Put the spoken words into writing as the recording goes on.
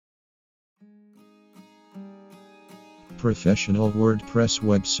Professional WordPress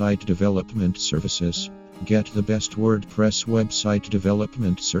website development services. Get the best WordPress website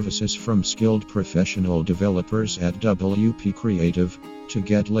development services from skilled professional developers at WP Creative. To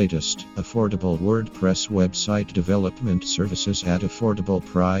get latest, affordable WordPress website development services at affordable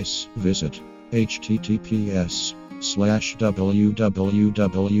price, visit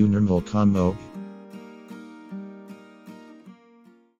https://www.normal.com